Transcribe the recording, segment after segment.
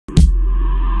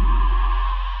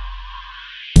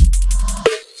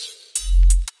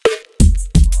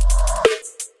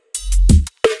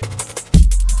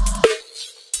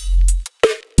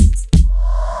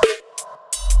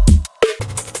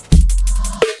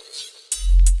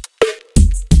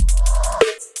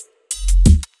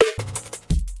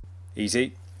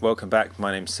Easy. Welcome back.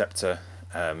 My name's Scepter.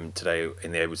 Today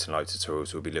in the Ableton Live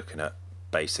tutorials we'll be looking at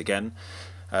bass again.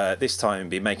 This time we'll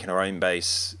be making our own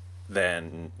bass,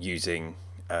 then using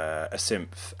a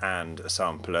synth and a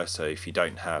sampler. So if you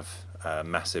don't have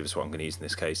massives, what I'm going to use in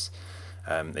this case,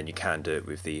 then you can do it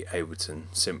with the Ableton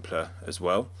Simpler as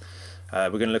well.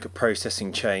 We're going to look at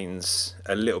processing chains,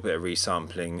 a little bit of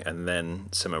resampling, and then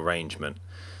some arrangement.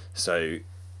 So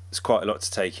it's quite a lot to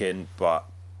take in, but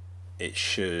it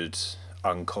should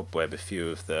uncobweb a few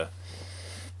of the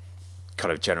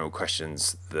kind of general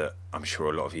questions that I'm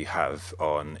sure a lot of you have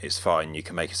on it's fine, you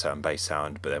can make a certain bass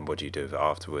sound, but then what do you do with it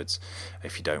afterwards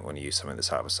if you don't want to use something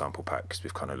that's out of a sample pack, because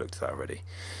we've kind of looked at that already.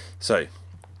 So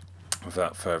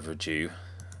without further ado,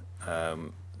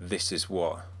 this is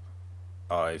what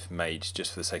I've made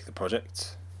just for the sake of the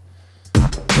project.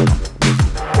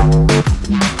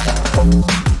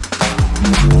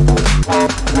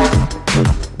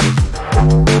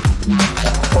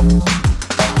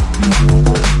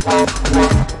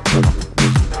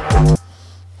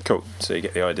 Cool, so you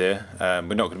get the idea. We're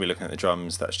not going to be looking at the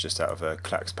drums, that's just out of a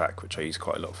Clacks pack, which I use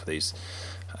quite a lot for these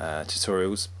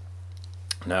tutorials.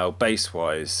 Now bass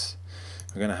wise,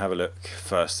 we're going to have a look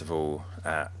first of all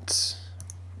at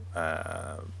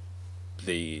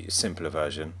the simpler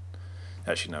version.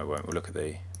 Actually no, we won't, we'll look at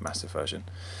the massive version.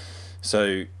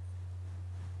 So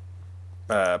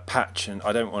patch, and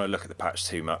I don't want to look at the patch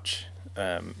too much,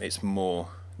 it's more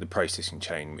the processing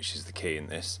chain which is the key in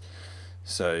this.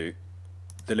 So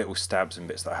the little stabs and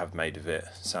bits that I have made of it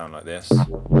sound like this.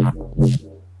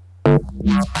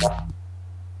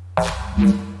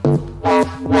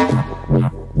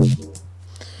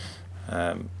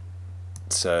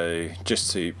 So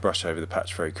just to brush over the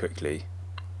patch very quickly,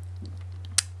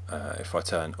 if I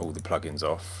turn all the plugins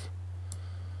off,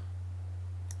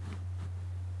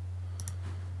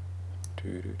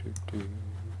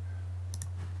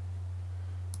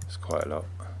 it's quite a lot.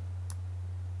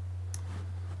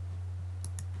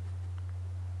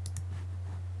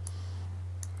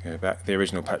 Go back, the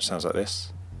original patch sounds like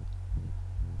this.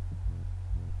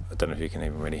 I don't know if you can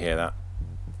even really hear that.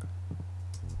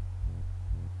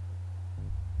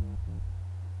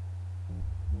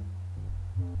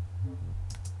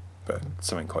 But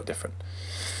something quite different.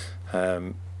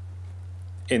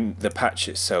 In the patch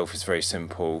itself is very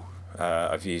simple.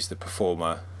 I've used the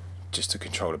Performer just to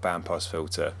control a bandpass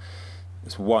filter.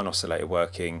 There's one oscillator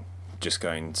working, just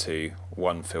going to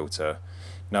one filter,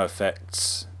 no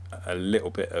effects, a little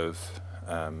bit of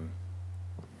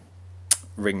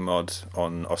ring mod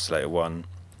on oscillator 1,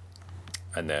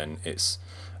 and then it's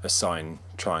a sine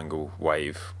triangle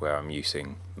wave where I'm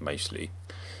using mostly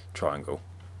triangle,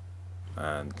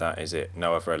 and that is it.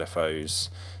 No other LFOs,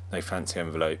 no fancy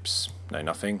envelopes, no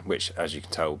nothing, which as you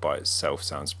can tell by itself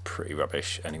sounds pretty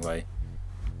rubbish anyway.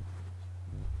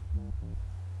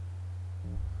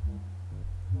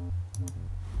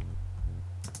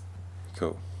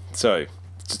 Cool. So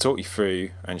to talk you through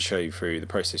and show you through the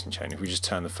processing chain, if we just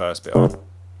turn the first bit on.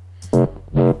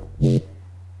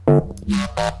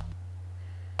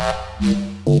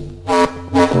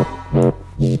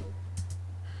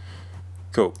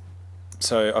 Cool.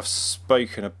 So I've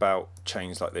spoken about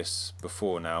chains like this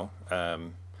before now.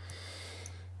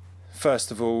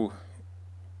 First of all,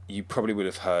 you probably would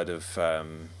have heard of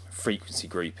frequency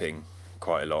grouping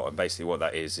quite a lot, and basically what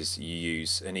that is you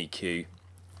use an EQ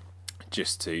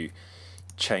just to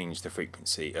change the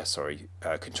frequency,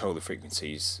 control the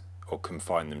frequencies or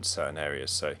confine them to certain areas.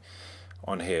 So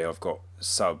on here I've got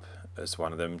sub as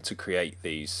one of them. To create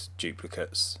these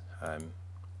duplicates,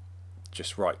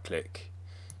 just right click,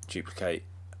 duplicate,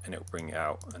 and it'll bring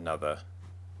out another,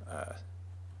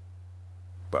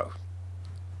 well,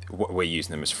 we're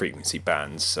using them as frequency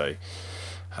bands, so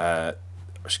I'll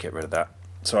just get rid of that.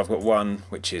 So I've got one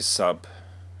which is sub,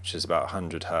 which is about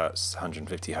 100 Hertz,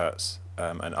 150 Hertz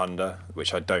and under,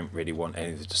 which I don't really want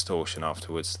any of the distortion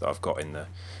afterwards that I've got in the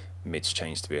mids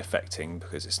change to be affecting,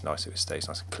 because it's nice if it stays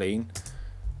nice and clean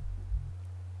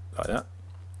like that.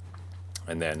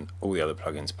 And then all the other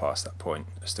plugins past that point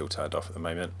are still turned off at the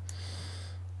moment.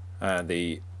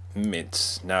 The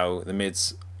mids, now the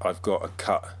mids I've got a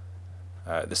cut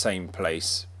the same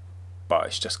place, but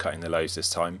it's just cutting the lows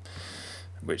this time,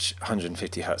 which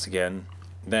 150 Hertz again.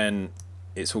 Then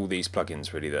it's all these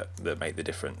plugins really that make the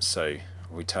difference. So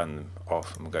we turn them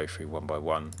off and we'll go through one by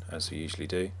one as we usually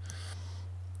do,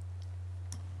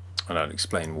 and I'll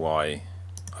explain why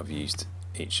I've used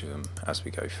each of them as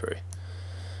we go through.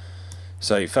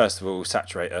 So first of all,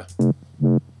 Saturator.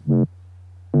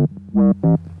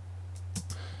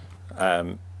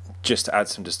 Just to add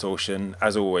some distortion,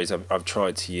 as always I've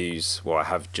tried to use, well I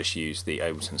have just used the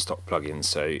Ableton stock plugins,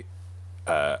 so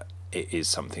it is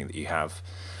something that you have.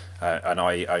 And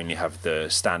I only have the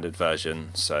standard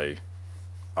version, so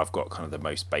I've got kind of the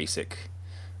most basic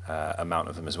amount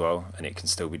of them as well, and it can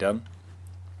still be done.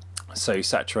 So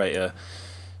Saturator,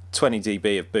 20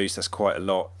 dB of boost, that's quite a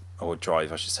lot, or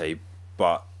drive I should say,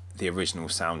 but the original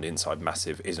sound inside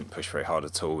Massive isn't pushed very hard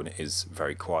at all, and it is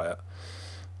very quiet.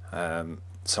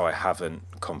 So I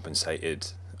haven't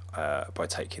compensated by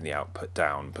taking the output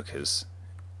down, because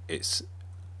it's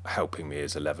helping me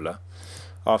as a leveler.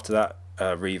 After that,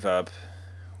 reverb,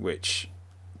 which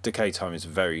decay time is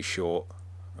very short,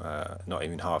 not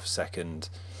even half a second,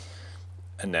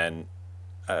 and then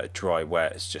dry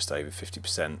wet is just over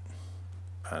 50%, and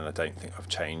I don't think I've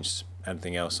changed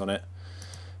anything else on it.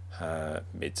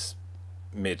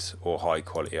 Mid or high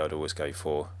quality I'd always go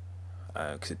for,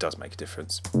 because it does make a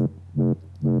difference.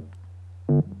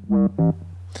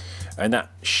 And that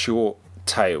short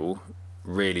tail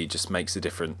really just makes a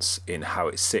difference in how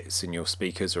it sits in your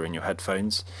speakers or in your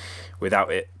headphones.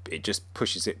 Without it, it just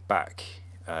pushes it back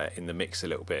in the mix a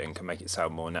little bit and can make it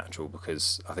sound more natural,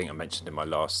 because I think I mentioned in my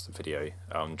last video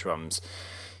on drums,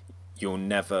 you'll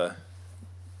never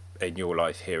in your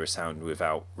life hear a sound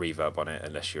without reverb on it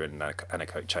unless you're in an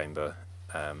anechoic chamber.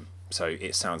 So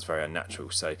it sounds very unnatural.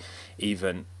 So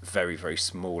even very, very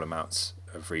small amounts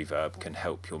of reverb can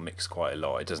help your mix quite a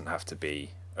lot. It doesn't have to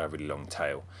be a really long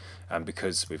tail, and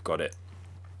because we've got it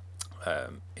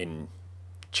in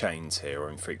chains here or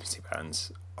in frequency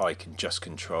bands, I can just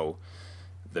control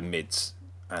the mids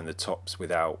and the tops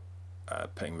without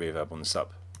putting reverb on the sub.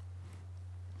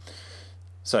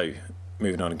 So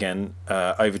moving on again,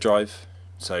 overdrive,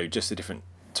 so just a different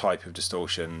type of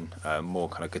distortion, more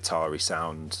kind of guitar-y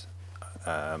sound,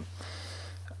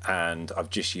 and I've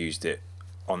just used it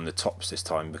on the tops this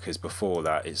time, because before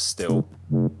that it's still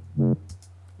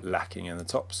lacking in the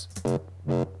tops.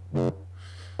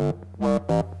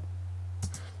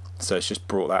 So it's just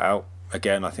brought that out.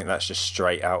 Again, I think that's just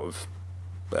straight out of,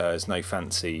 there's no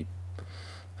fancy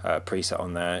preset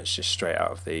on there, it's just straight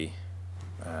out of the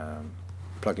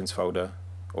plugins folder,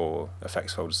 or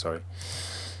effects folder, sorry.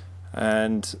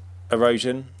 And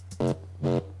erosion,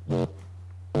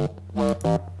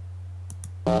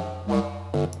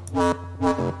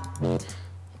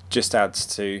 just adds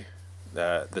to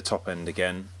the top end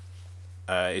again.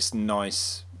 It's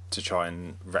nice to try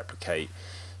and replicate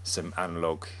some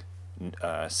analog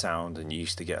sound, and you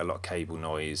used to get a lot of cable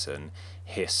noise and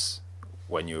hiss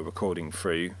when you were recording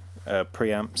through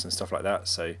preamps and stuff like that.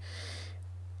 So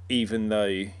even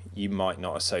though you might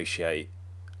not associate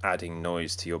adding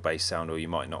noise to your bass sound, or you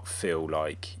might not feel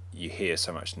like you hear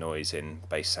so much noise in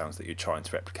bass sounds that you're trying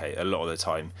to replicate, a lot of the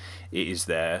time it is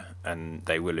there, and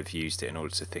they will have used it in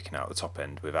order to thicken out the top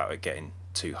end without it getting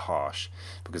too harsh,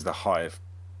 because the higher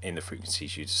in the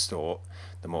frequencies you distort,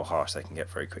 the more harsh they can get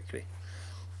very quickly.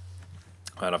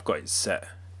 And I've got it set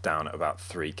down at about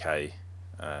 3K.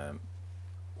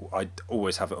 I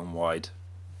always have it on wide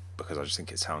because I just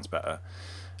think it sounds better,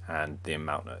 and the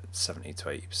amount at 70 to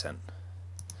 80%.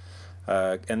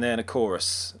 And then a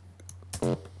chorus.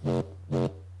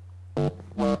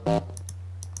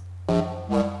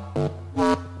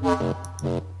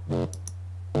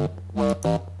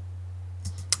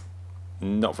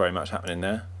 Not very much happening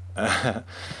there.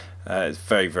 It's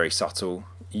very, very subtle.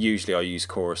 Usually I use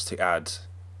chorus to add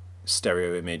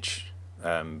stereo image,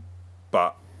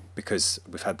 but because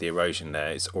we've had the erosion there,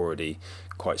 it's already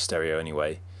quite stereo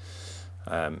anyway.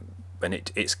 And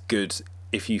it's good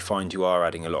if you find you are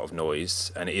adding a lot of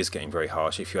noise and it is getting very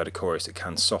harsh. If you add a chorus, it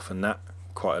can soften that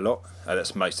quite a lot.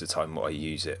 That's most of the time what I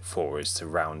use it for, is to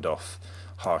round off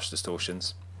harsh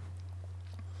distortions.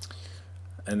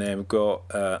 And then we've got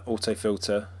auto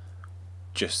filter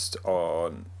just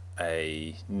on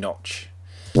a notch.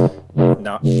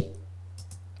 Now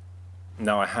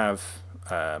I have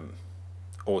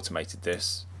automated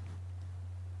this.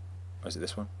 Was it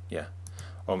this one? Yeah,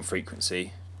 on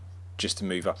frequency, just to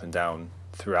move up and down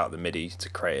throughout the MIDI to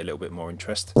create a little bit more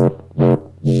interest.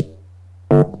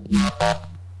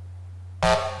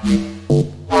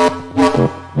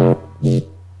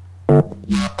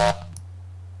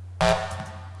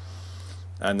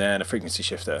 And then a frequency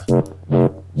shifter.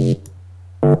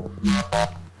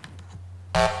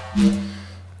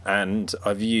 And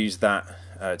I've used that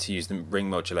to use the ring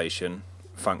modulation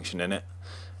function in it,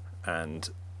 and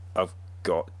I've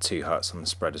got 2 Hz on the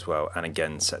spread as well, and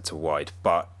again set to wide,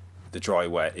 but the dry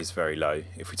wet is very low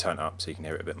if we turn it up so you can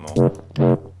hear it a bit more.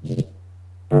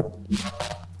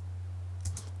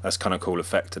 That's kind of cool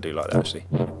effect to do like that actually.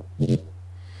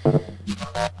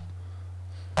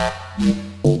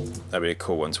 That'd be a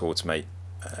cool one to automate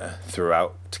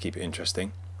throughout to keep it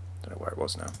interesting. Don't know where it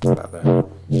was now. About there.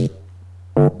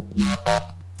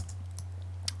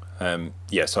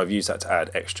 Yeah, so I've used that to add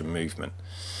extra movement.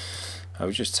 I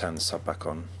will just turn the sub back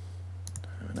on.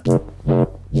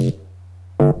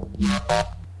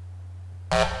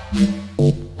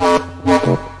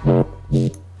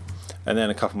 And then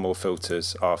a couple more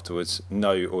filters afterwards.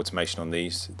 No automation on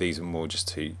these. These are more just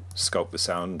to sculpt the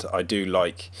sound. I do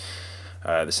like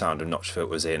the sound of notch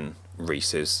filters in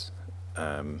Reese's.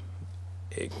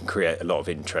 It can create a lot of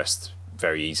interest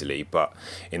very easily, but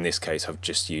in this case I've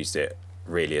just used it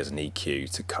really as an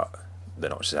EQ to cut the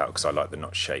notches out because I like the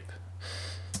notch shape.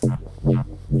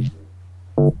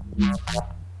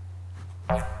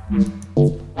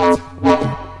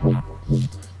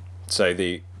 So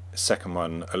the second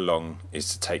one along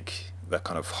is to take the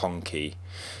kind of honky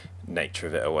nature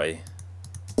of it away.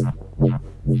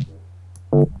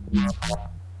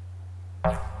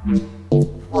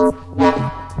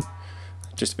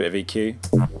 Just a bit of EQ.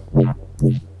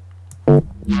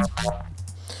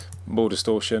 More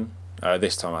distortion.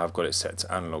 This time I have got it set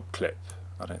to analog clip.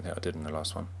 I don't think I did in the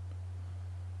last one.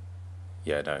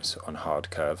 Yeah, no, it's on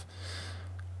hard curve.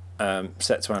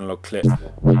 Set to analog clip.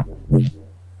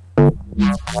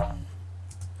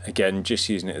 Again, just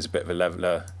using it as a bit of a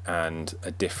leveler and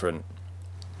a different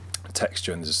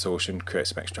texture and distortion, create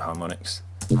some extra harmonics.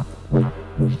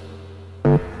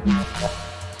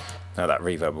 Now that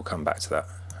reverb will come back to that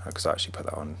because I actually put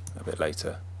that on a bit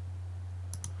later.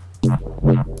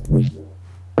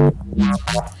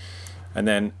 And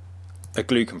then a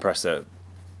glue compressor.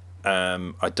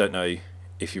 I don't know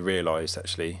if you realised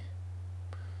actually,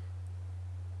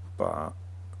 but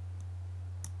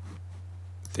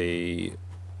the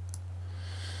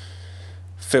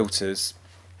filters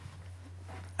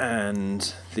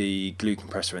and the glue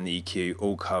compressor and the EQ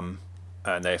all come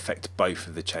and they affect both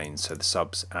of the chains, so the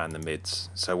subs and the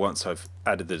mids. So once I've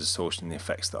added the distortion and the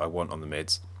effects that I want on the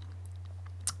mids,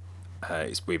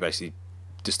 we basically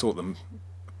distort them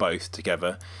both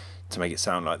together to make it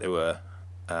sound like they were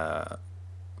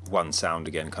one sound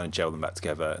again, kind of gel them back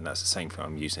together, and that's the same thing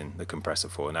I'm using the compressor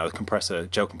for. Now the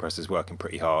gel compressor is working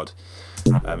pretty hard,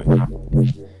 and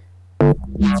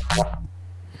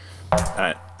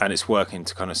it's working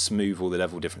to kind of smooth all the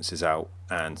level differences out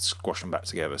and squash them back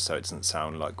together so it doesn't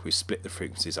sound like we split the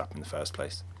frequencies up in the first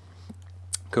place.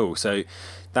 Cool, so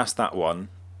that's that one.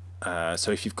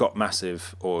 So if you've got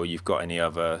Massive or you've got any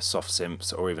other soft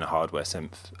synths or even a hardware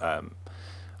synth,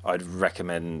 I'd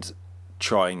recommend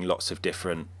trying lots of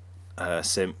different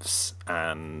synths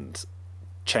and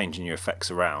changing your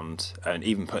effects around and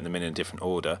even putting them in a different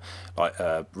order, like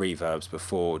reverbs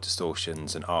before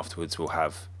distortions and afterwards will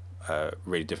have a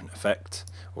really different effect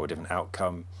or a different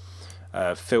outcome.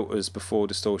 Filters before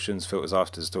distortions, filters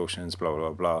after distortions, blah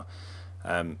blah blah.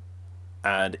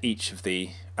 And each of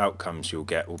the outcomes you'll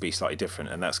get will be slightly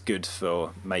different, and that's good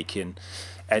for making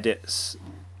edits,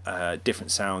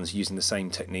 different sounds using the same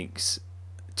techniques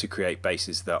to create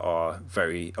basses that are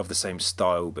very of the same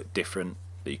style but different,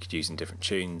 that you could use in different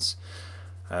tunes.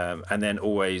 And then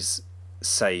always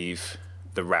save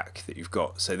the rack that you've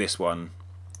got. So this one,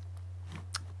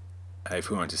 if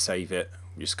we wanted to save it,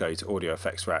 we just go to Audio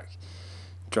Effects Rack,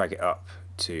 drag it up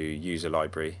to User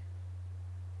Library,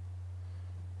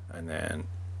 and then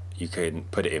you can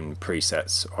put it in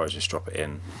presets or just drop it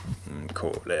in and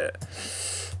call it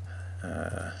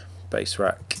Bass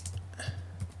Rack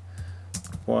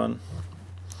 1,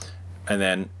 and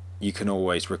then you can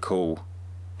always recall,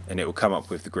 and it will come up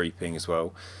with the grouping as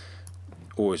well,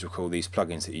 always recall these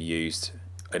plugins that you used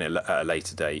at a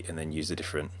later date and then use a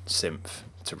different synth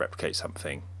to replicate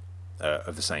something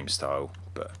of the same style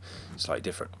but slightly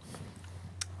different.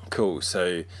 Cool,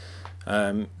 so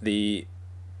the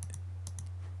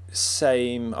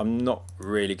same, I'm not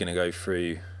really going to go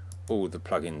through all the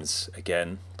plugins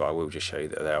again, but I will just show you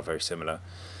that they are very similar.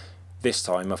 This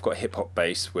time I've got hip hop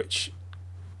bass, which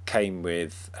came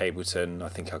with Ableton. I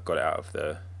think I got it out of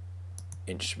the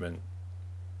instrument.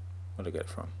 Where did I get it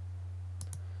from?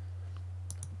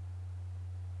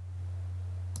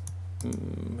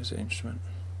 Was it instrument?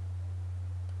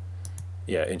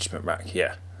 Yeah, instrument rack,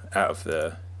 yeah, out of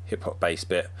the hip hop bass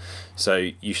bit. So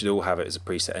you should all have it as a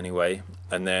preset anyway,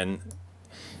 and then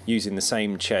using the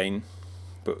same chain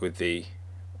but with the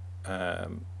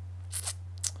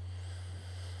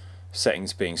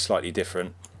settings being slightly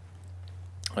different,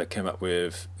 I came up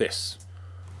with this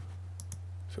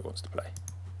if it wants to play.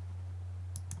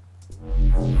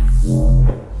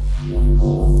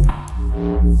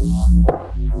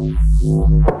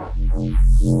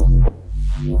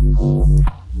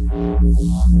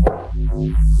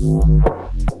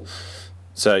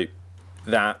 So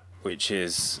that, which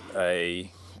is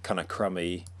a kind of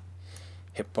crummy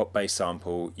hip hop bass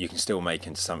sample you can still make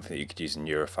into something that you could use in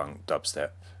Eurofunk, dubstep,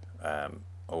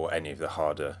 or any of the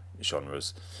harder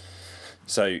genres.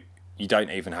 So you don't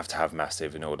even have to have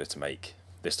massive in order to make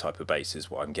this type of bass,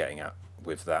 is what I'm getting at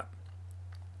with that.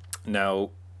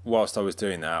 Now, whilst I was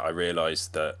doing that, I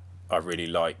realised that I really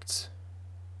liked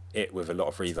it with a lot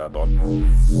of reverb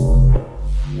on.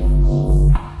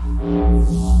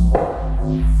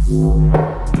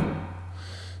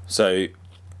 So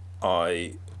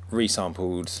I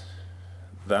resampled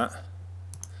that,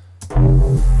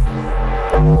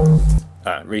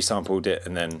 resampled it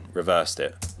and then reversed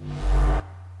it.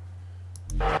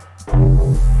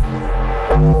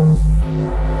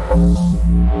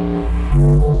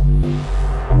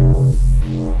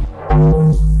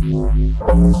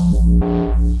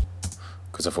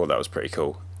 Because I thought that was pretty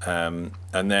cool. And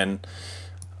then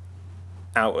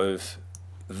out of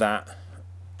that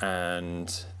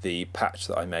and the patch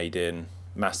that I made in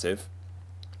Massive,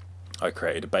 I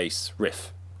created a bass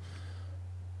riff.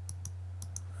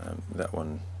 That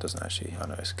one doesn't actually, I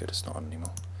know it's good, it's not on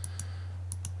anymore.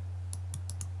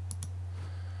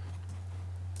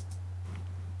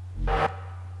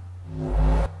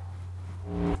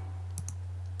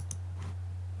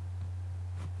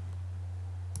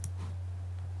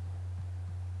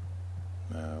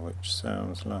 Which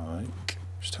sounds like,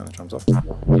 just turn the drums off.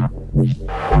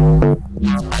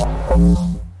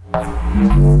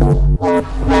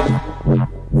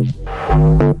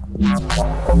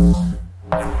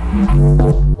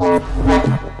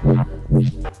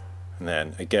 And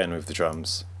then again with the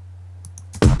drums.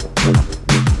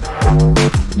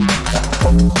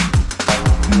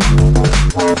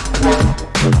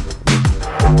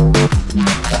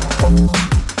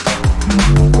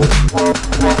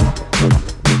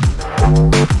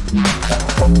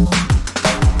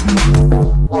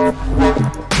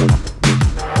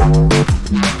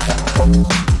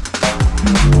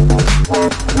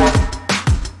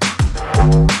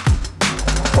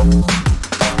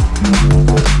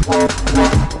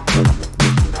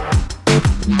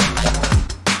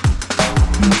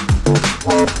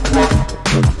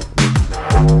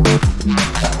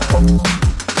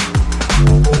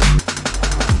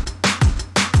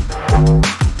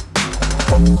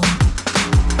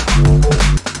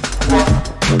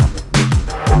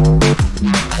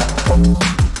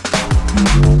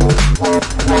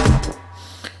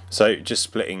 So just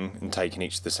splitting and taking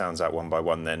each of the sounds out one by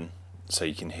one then, so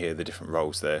you can hear the different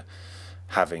roles they're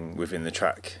having within the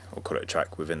track, or call it a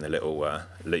track, within the little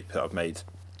loop that I've made,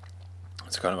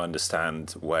 to kind of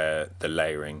understand where the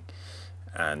layering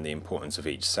and the importance of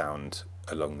each sound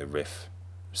along the riff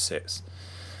sits.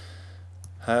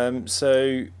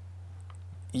 So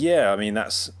yeah, I mean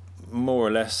that's more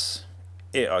or less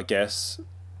it, I guess.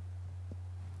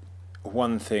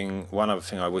 One other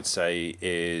thing I would say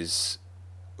is,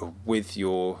 with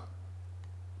your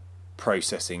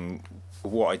processing,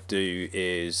 what I do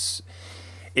is,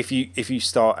 if you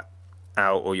start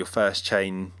out or your first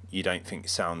chain you don't think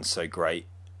sounds so great,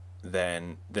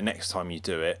 then the next time you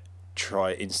do it,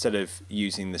 try, instead of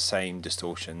using the same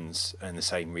distortions and the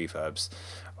same reverbs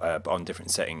but on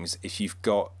different settings, if you've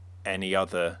got any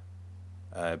other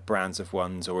brands of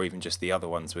ones, or even just the other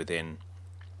ones within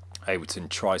Ableton,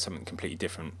 try something completely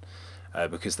different,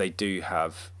 because they do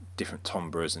have different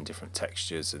timbres and different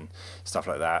textures and stuff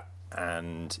like that.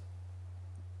 And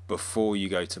before you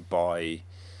go to buy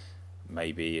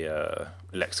maybe a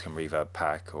Lexicon reverb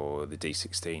pack or the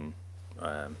D16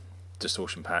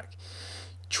 distortion pack,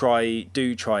 try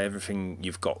everything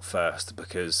you've got first,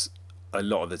 because a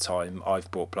lot of the time I've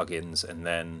bought plugins and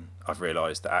then I've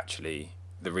realised that actually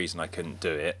the reason I couldn't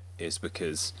do it is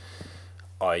because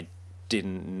I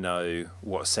didn't know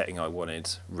what setting I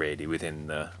wanted really within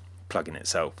the plugin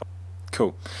itself.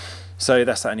 Cool, so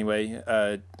that's that anyway.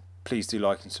 Please do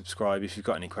like and subscribe. If you've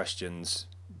got any questions,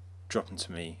 drop them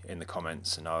to me in the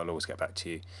comments and I'll always get back to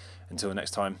you. Until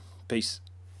next time, peace.